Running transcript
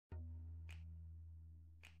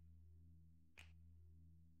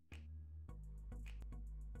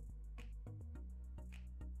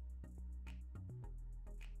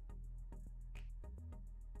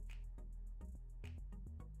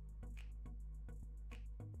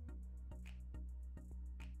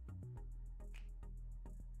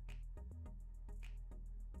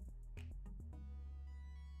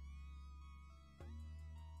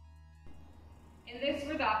In this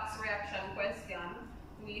redox reaction question,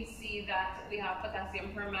 we see that we have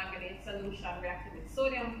potassium permanganate solution reacting with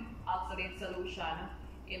sodium oxalate solution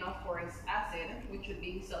in, of course, acid, which would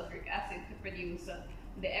be sulfuric acid, to produce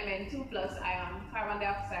the Mn2 plus ion, carbon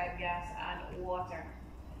dioxide gas, and water.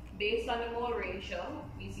 Based on the mole ratio,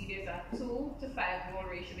 we see there's a 2 to 5 mole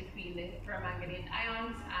ratio between the permanganate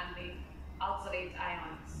ions and the oxalate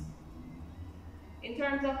ions. In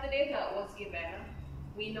terms of the data was given,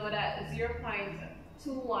 we know that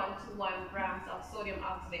 0.2121 grams of sodium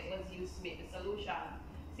oxalate was used to make the solution.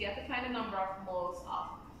 So you have to find the number of moles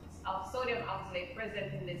of sodium oxalate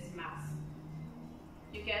present in this mass.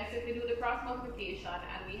 You can simply do the cross multiplication,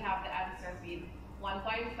 and we have the answer being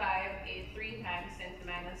 1.583 times 10 to the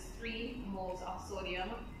minus 3 moles of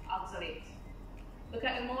sodium oxalate. Look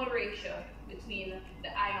at the mole ratio between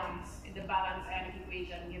the ions in the balanced ionic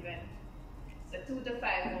equation given. It's a 2 to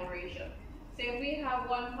 5 mole ratio. So if we have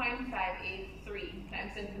 1.583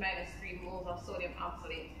 times 10 to the minus 3 moles of sodium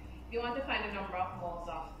oxalate, if you want to find the number of moles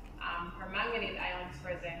of permanganate ions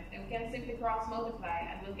present, then we can simply cross multiply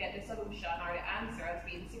and we'll get the solution, or the answer, as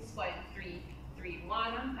being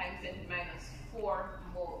 6.331 times 10 to the minus 4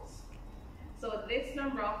 moles. So this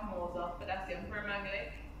number of moles of potassium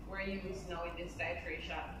permanganate were used now in this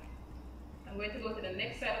titration. I'm going to go to the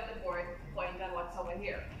next side of the board to point out what's over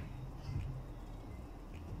here.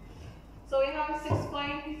 So we have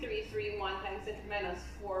 6.331 times 10 to the minus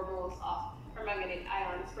 4 moles of permanganate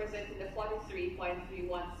ions present in the 43.31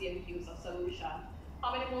 cm cubes of solution.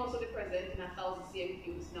 How many moles will be present in 1,000 cm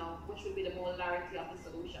cubes now, which will be the molarity of the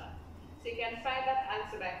solution? So you can find that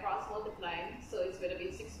answer by cross multiplying. So it's going to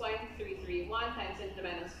be 6.331 times 10 to the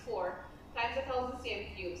minus 4 times 1,000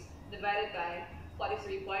 cm cubes divided by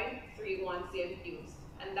 43.31 cm cubes,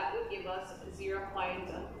 and that would give us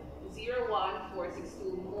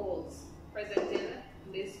 0.01462 moles present in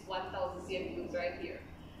this 1,000 cm cubes right here.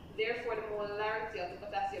 Therefore, the molarity of the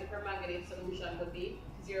potassium permanganate solution would be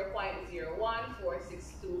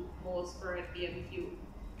 0.01462 moles per dm cube.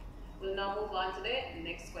 We'll now move on to the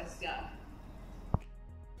next question.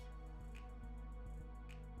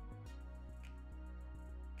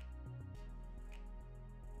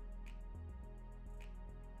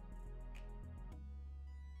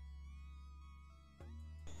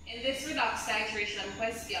 In this redox titration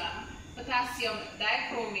question, potassium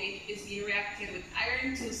dichromate is being reacted with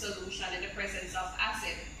iron 2 solution in the presence of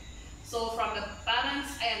acid. So from the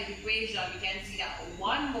balanced ionic equation, we can see that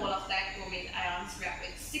 1 mole of dichromate ions react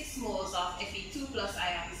with 6 moles of Fe2 plus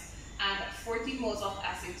ions and 40 moles of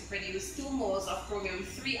acid to produce 2 moles of chromium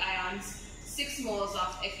 3 ions, 6 moles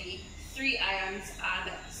of Fe3 ions,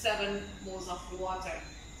 and 7 moles of water.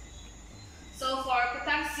 So for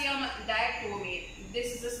potassium dichromate,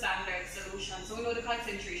 this is the standard solution, so we know the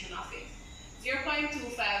concentration of it.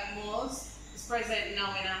 0.25 moles is present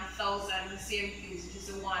now in 1,000 cm cubes, which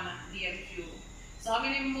is 1 dm cube. So how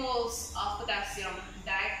many moles of potassium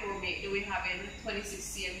dichromate do we have in 26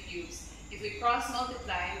 cm cubes? If we cross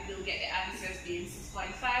multiply, we'll get the answers being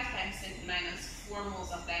 6.5 times 10 to the minus 4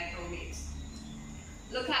 moles of dichromate.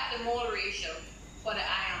 Look at the mole ratio for the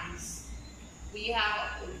ions. We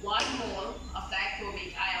have 1 mole of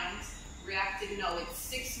dichromate ions reacting now with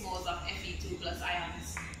 6 moles of Fe2 plus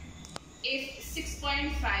ions. If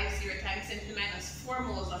 6.50 times 10 to the minus 4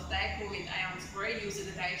 moles of dichromate ions were used in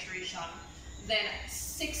the titration, then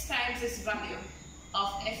 6 times this value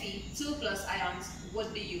of Fe2 plus ions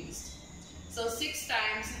would be used. So 6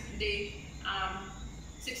 times the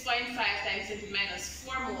 6.5 times 10 to the minus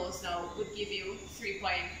 4 moles now would give you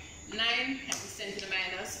 3.9 times 10 to the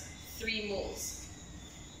minus 3 moles.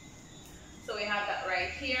 So we have that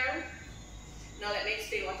right here. Now let me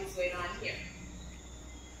explain what is going on here.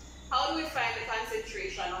 How do we find the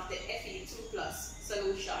concentration of the Fe2 plus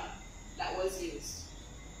solution that was used?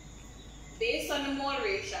 Based on the mole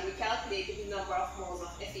ratio, we calculated the number of moles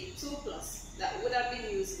of Fe2 plus that would have been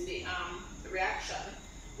used in the reaction.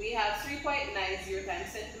 We have 3.90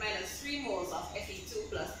 times 10 to the minus 3 moles of Fe2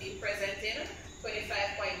 plus being present in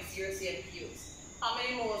 25.0 cm cubes. How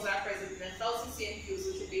many moles are present in 1,000 cm cubes,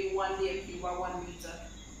 which would be 1 dm cube or 1 liter?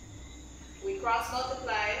 We cross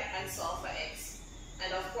multiply and solve for x.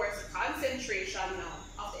 And of course, the concentration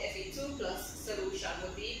now of the Fe2 plus solution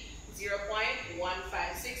would be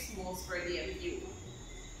 0.156 moles per dm cube.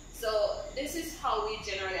 So this is how we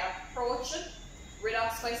generally approach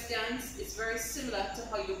redox questions. It's very similar to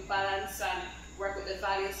how you balance and work with the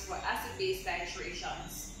values for acid-base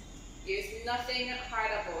titrations. There's nothing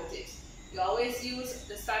hard about it. You always use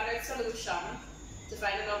the standard solution to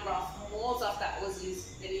find the number of moles of that was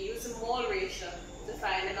used. Then you use the mole ratio to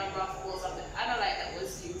find the number of moles of the analyte that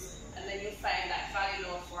was used. And then you find that value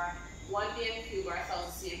now for 1 dm cube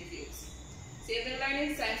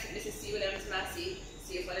learning science with